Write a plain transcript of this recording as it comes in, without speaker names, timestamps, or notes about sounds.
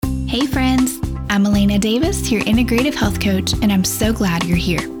Hey friends, I'm Elena Davis, your integrative health coach, and I'm so glad you're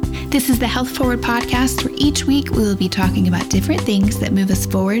here. This is the Health Forward podcast, where each week we will be talking about different things that move us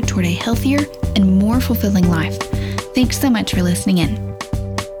forward toward a healthier and more fulfilling life. Thanks so much for listening in.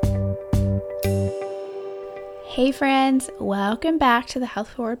 Hey friends, welcome back to the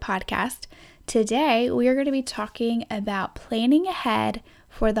Health Forward podcast. Today we are going to be talking about planning ahead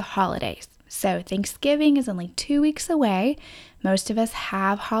for the holidays. So Thanksgiving is only 2 weeks away. Most of us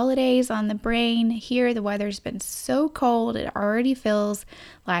have holidays on the brain. Here, the weather's been so cold, it already feels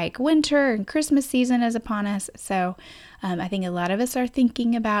like winter and Christmas season is upon us. So I think a lot of us are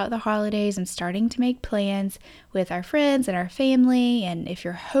thinking about the holidays and starting to make plans with our friends and our family. And if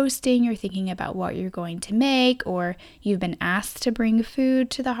you're hosting, you're thinking about what you're going to make, or you've been asked to bring food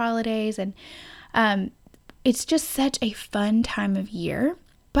to the holidays. And it's just such a fun time of year,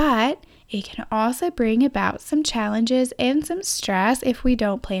 but it can also bring about some challenges and some stress if we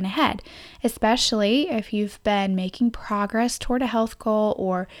don't plan ahead, especially if you've been making progress toward a health goal,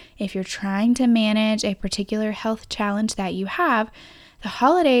 or if you're trying to manage a particular health challenge that you have. The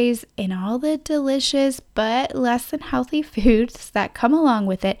holidays and all the delicious but less than healthy foods that come along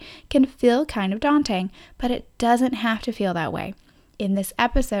with it can feel kind of daunting, but it doesn't have to feel that way. In this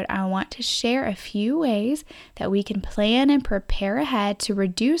episode, I want to share a few ways that we can plan and prepare ahead to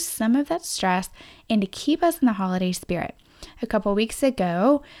reduce some of that stress and to keep us in the holiday spirit. A couple weeks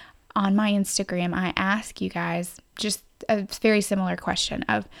ago on my Instagram, I asked you guys just a very similar question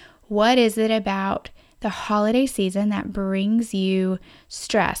of what is it about the holiday season that brings you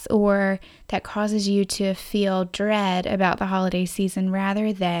stress, or that causes you to feel dread about the holiday season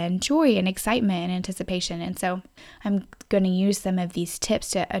rather than joy and excitement and anticipation. And so I'm going to use some of these tips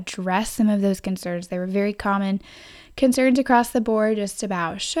to address some of those concerns. They were very common concerns across the board, just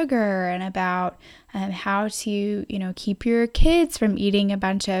about sugar and about how to, keep your kids from eating a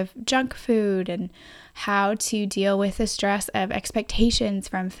bunch of junk food, and how to deal with the stress of expectations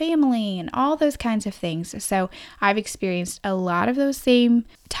from family and all those kinds of things. So I've experienced a lot of those same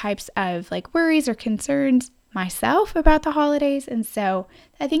types of worries or concerns myself about the holidays. And so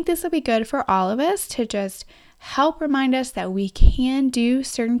I think this will be good for all of us to just help remind us that we can do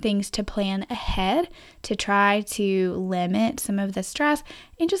certain things to plan ahead, to try to limit some of the stress,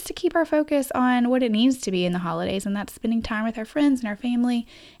 and just to keep our focus on what it needs to be in the holidays, and that's spending time with our friends and our family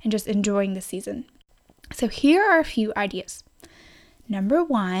and just enjoying the season. So here are a few ideas. Number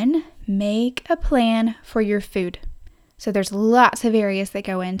 1, make a plan for your food. So there's lots of areas that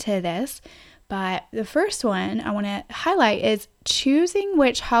go into this, but the first one I want to highlight is choosing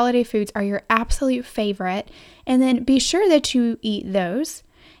which holiday foods are your absolute favorite, and then be sure that you eat those.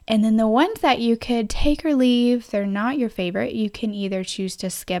 And then the ones that you could take or leave, they're not your favorite, you can either choose to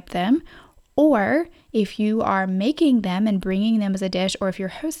skip them, or if you are making them and bringing them as a dish, or if you're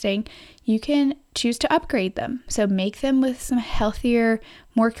hosting, you can choose to upgrade them. So make them with some healthier,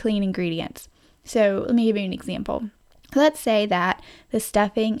 more clean ingredients. So let me give you an example. Let's say that the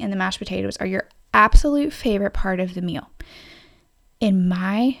stuffing and the mashed potatoes are your absolute favorite part of the meal. In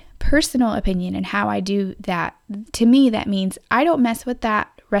my personal opinion and how I do that, to me, that means I don't mess with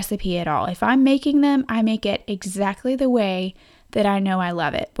that recipe at all. If I'm making them, I make it exactly the way that I know I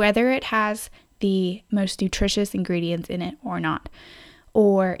love it, whether it has the most nutritious ingredients in it or not.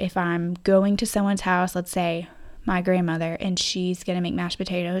 Or if I'm going to someone's house, let's say my grandmother, and she's going to make mashed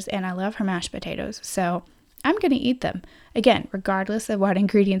potatoes, and I love her mashed potatoes, so I'm going to eat them, again, regardless of what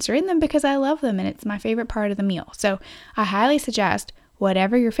ingredients are in them, because I love them and it's my favorite part of the meal. So I highly suggest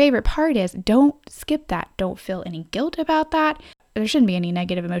whatever your favorite part is, don't skip that. Don't feel any guilt about that. There shouldn't be any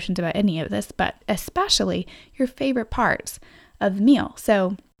negative emotions about any of this, but especially your favorite parts of the meal.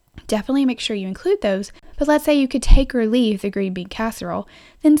 So definitely make sure you include those. But let's say you could take or leave the green bean casserole,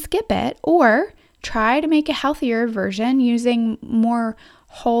 then skip it, or try to make a healthier version using more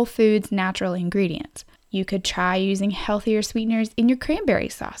whole foods, natural ingredients. You could try using healthier sweeteners in your cranberry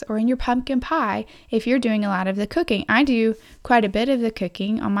sauce or in your pumpkin pie if you're doing a lot of the cooking. I do quite a bit of the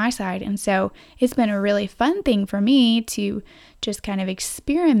cooking on my side, and so it's been a really fun thing for me to just kind of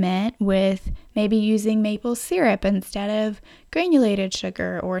experiment with maybe using maple syrup instead of granulated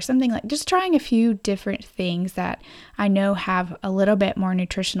sugar, or something like just trying a few different things that I know have a little bit more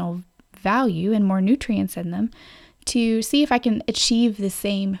nutritional value and more nutrients in them, to see if I can achieve the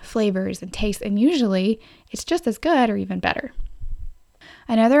same flavors and taste, and usually it's just as good or even better.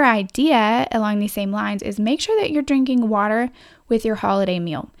 Another idea along these same lines is make sure that you're drinking water with your holiday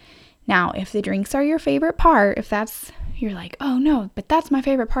meal. Now, if the drinks are your favorite part, you're like, oh no, but that's my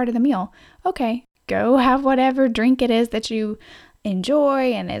favorite part of the meal. Okay, go have whatever drink it is that you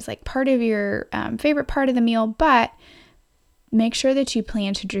enjoy and is part of your favorite part of the meal, but make sure that you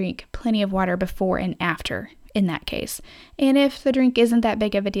plan to drink plenty of water before and after in that case. And if the drink isn't that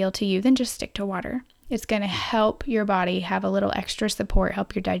big of a deal to you, then just stick to water. It's going to help your body have a little extra support,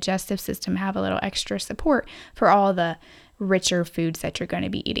 help your digestive system have a little extra support for all the richer foods that you're going to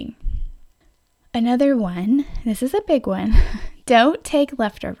be eating. Another one, this is a big one, don't take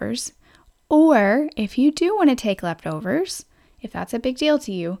leftovers. Or if you do want to take leftovers, if that's a big deal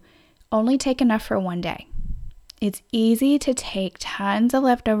to you, only take enough for one day. It's easy to take tons of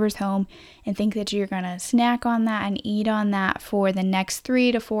leftovers home and think that you're going to snack on that and eat on that for the next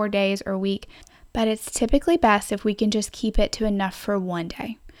 3 to 4 days or week, but it's typically best if we can just keep it to enough for one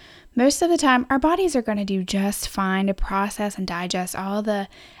day. Most of the time, our bodies are going to do just fine to process and digest all the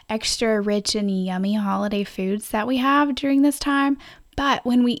extra rich and yummy holiday foods that we have during this time, but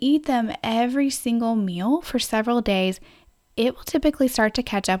when we eat them every single meal for several days, it will typically start to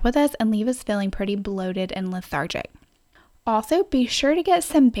catch up with us and leave us feeling pretty bloated and lethargic. Also, be sure to get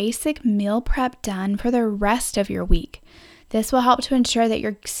some basic meal prep done for the rest of your week. This will help to ensure that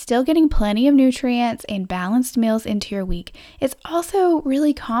you're still getting plenty of nutrients and balanced meals into your week. It's also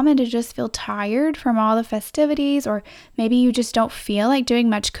really common to just feel tired from all the festivities, or maybe you just don't feel like doing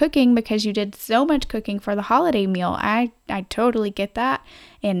much cooking because you did so much cooking for the holiday meal. I totally get that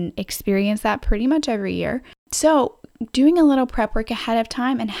and experience that pretty much every year. So doing a little prep work ahead of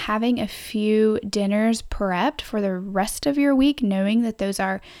time and having a few dinners prepped for the rest of your week, knowing that those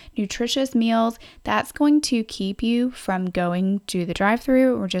are nutritious meals, that's going to keep you from going to the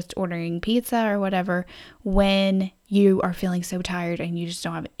drive-thru or just ordering pizza or whatever when you are feeling so tired and you just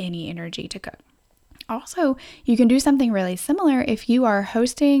don't have any energy to cook. Also, you can do something really similar if you are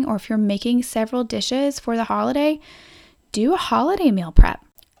hosting or if you're making several dishes for the holiday. Do a holiday meal prep.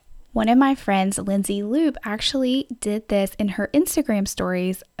 One of my friends, Lindsay Loop, actually did this in her Instagram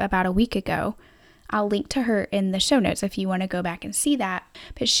stories about a week ago. I'll link to her in the show notes if you want to go back and see that.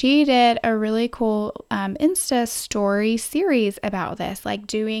 But she did a really cool Insta story series about this, like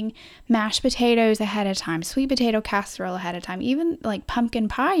doing mashed potatoes ahead of time, sweet potato casserole ahead of time, even like pumpkin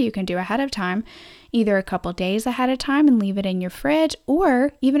pie you can do ahead of time, either a couple days ahead of time and leave it in your fridge,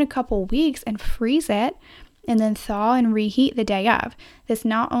 or even a couple weeks and freeze it and then thaw and reheat the day of. This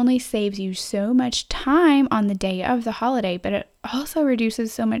not only saves you so much time on the day of the holiday, but it also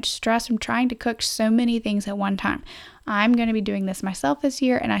reduces so much stress from trying to cook so many things at one time. I'm going to be doing this myself this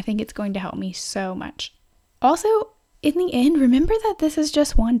year, and I think it's going to help me so much. Also, in the end, remember that this is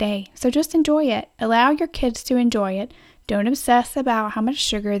just one day, so just enjoy it. Allow your kids to enjoy it. Don't obsess about how much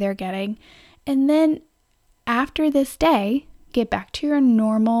sugar they're getting. And then after this day, get back to your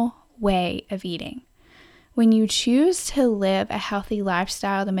normal way of eating. When you choose to live a healthy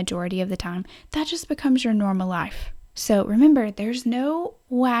lifestyle the majority of the time, that just becomes your normal life. So remember, there's no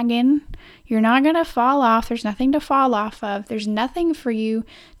wagon. You're not going to fall off. There's nothing to fall off of. There's nothing for you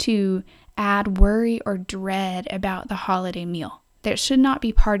to add worry or dread about the holiday meal. That should not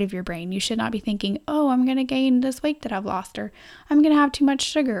be part of your brain. You should not be thinking, oh, I'm going to gain this weight that I've lost, or I'm going to have too much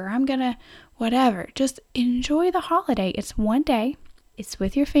sugar, or I'm going to whatever. Just enjoy the holiday. It's one day. It's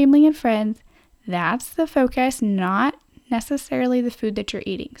with your family and friends. That's the focus, not necessarily the food that you're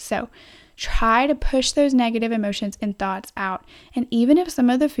eating. So try to push those negative emotions and thoughts out. And even if some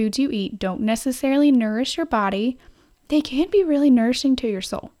of the foods you eat don't necessarily nourish your body, they can be really nourishing to your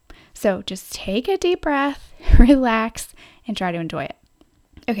soul. So just take a deep breath, relax, and try to enjoy it.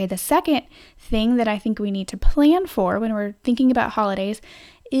 Okay, the second thing that I think we need to plan for when we're thinking about holidays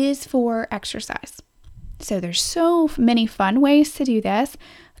is for exercise. So there's so many fun ways to do this.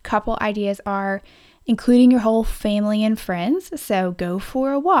 Couple ideas are including your whole family and friends. So go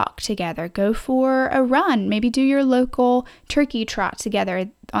for a walk together, go for a run, maybe do your local turkey trot together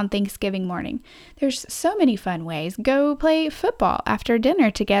on Thanksgiving morning. There's so many fun ways. Go play football after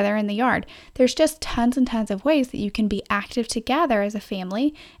dinner together in the yard. There's just tons and tons of ways that you can be active together as a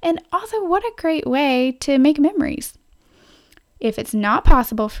family. And also, what a great way to make memories. If it's not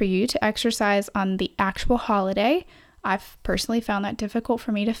possible for you to exercise on the actual holiday, I've personally found that difficult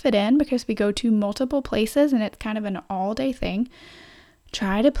for me to fit in because we go to multiple places and it's kind of an all-day thing.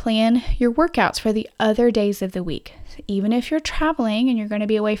 Try to plan your workouts for the other days of the week. So even if you're traveling and you're going to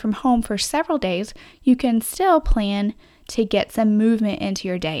be away from home for several days, you can still plan to get some movement into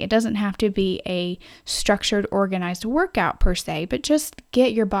your day. It doesn't have to be a structured, organized workout per se, but just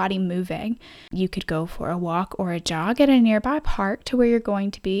get your body moving. You could go for a walk or a jog at a nearby park to where you're going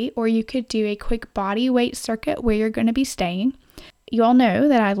to be, or you could do a quick body weight circuit where you're going to be staying. You all know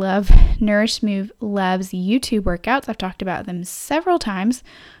that I love Nourish Move Love's YouTube workouts. I've talked about them several times.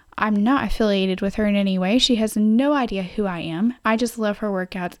 I'm not affiliated with her in any way. She has no idea who I am. I just love her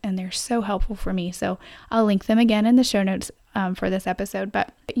workouts and they're so helpful for me. So I'll link them again in the show notes for this episode,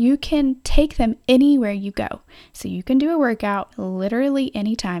 but you can take them anywhere you go. So you can do a workout literally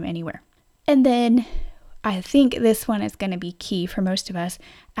anytime, anywhere. And then I think this one is going to be key for most of us.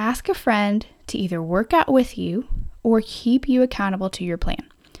 Ask a friend to either work out with you or keep you accountable to your plan.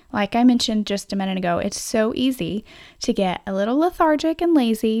 Like I mentioned just a minute ago, it's so easy to get a little lethargic and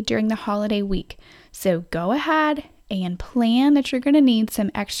lazy during the holiday week. So go ahead and plan that you're going to need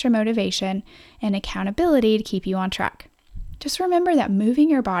some extra motivation and accountability to keep you on track. Just remember that moving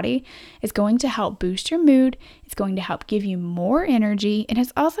your body is going to help boost your mood, it's going to help give you more energy, and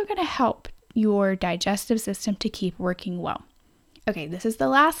it's also going to help your digestive system to keep working well. Okay, this is the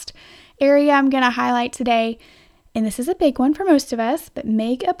last area I'm going to highlight today. And this is a big one for most of us, but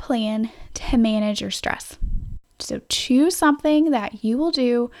make a plan to manage your stress. So choose something that you will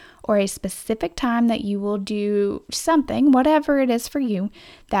do or a specific time that you will do something, whatever it is for you,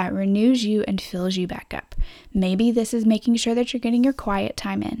 that renews you and fills you back up. Maybe this is making sure that you're getting your quiet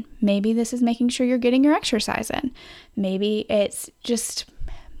time in. Maybe this is making sure you're getting your exercise in. Maybe it's just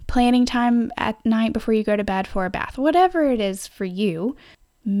planning time at night before you go to bed for a bath. Whatever it is for you,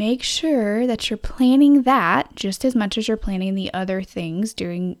 make sure that you're planning that just as much as you're planning the other things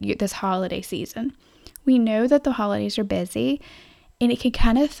during this holiday season. We know that the holidays are busy and it can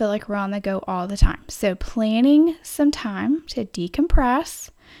kind of feel like we're on the go all the time. So planning some time to decompress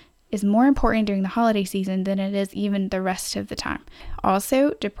is more important during the holiday season than it is even the rest of the time.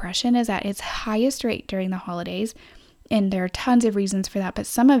 Also, depression is at its highest rate during the holidays. And there are tons of reasons for that, but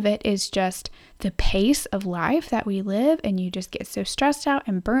some of it is just the pace of life that we live, and you just get so stressed out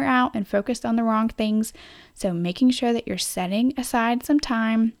and burnt out and focused on the wrong things. So making sure that you're setting aside some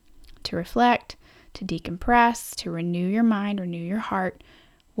time to reflect, to decompress, to renew your mind, renew your heart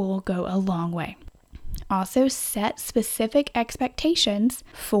will go a long way. Also, set specific expectations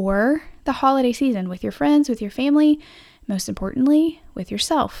for the holiday season with your friends, with your family, most importantly, with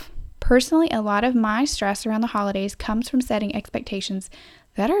yourself. Personally, a lot of my stress around the holidays comes from setting expectations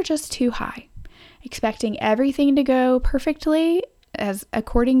that are just too high. Expecting everything to go perfectly as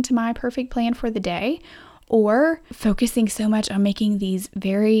according to my perfect plan for the day, or focusing so much on making these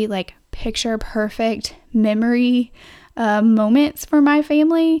very picture perfect memory moments for my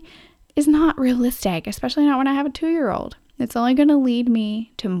family is not realistic, especially not when I have a 2-year-old. It's only going to lead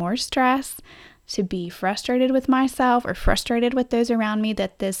me to more stress, to be frustrated with myself or frustrated with those around me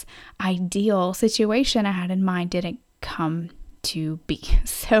that this ideal situation I had in mind didn't come to be.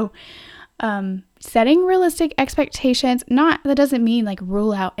 So setting realistic expectations, that doesn't mean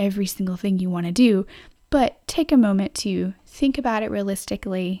rule out every single thing you want to do, but take a moment to think about it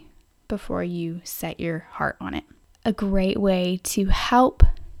realistically before you set your heart on it. A great way to help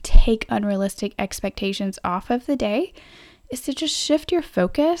take unrealistic expectations off of the day is to just shift your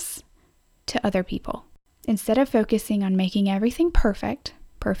focus to other people. Instead of focusing on making everything perfect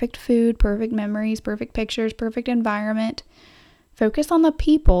food, perfect memories, perfect pictures, perfect environment, focus on the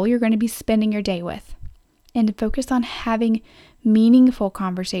people you're going to be spending your day with, and focus on having meaningful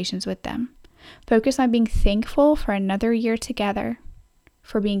conversations with them. Focus on being thankful for another year together,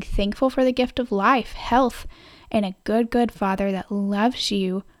 for being thankful for the gift of life, health, and a good Father that loves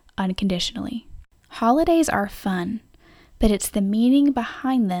you unconditionally. Holidays are fun, but it's the meaning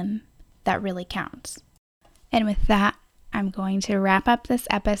behind them that really counts. And with that, I'm going to wrap up this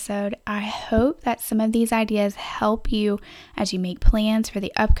episode. I hope that some of these ideas help you as you make plans for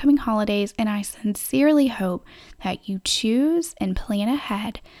the upcoming holidays, and I sincerely hope that you choose and plan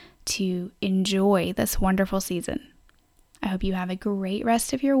ahead to enjoy this wonderful season. I hope you have a great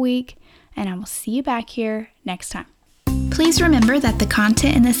rest of your week, and I will see you back here next time. Please remember that the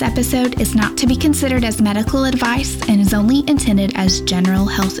content in this episode is not to be considered as medical advice and is only intended as general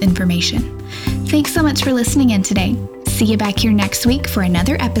health information. Thanks so much for listening in today. See you back here next week for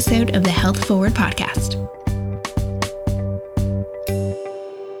another episode of the Health Forward Podcast.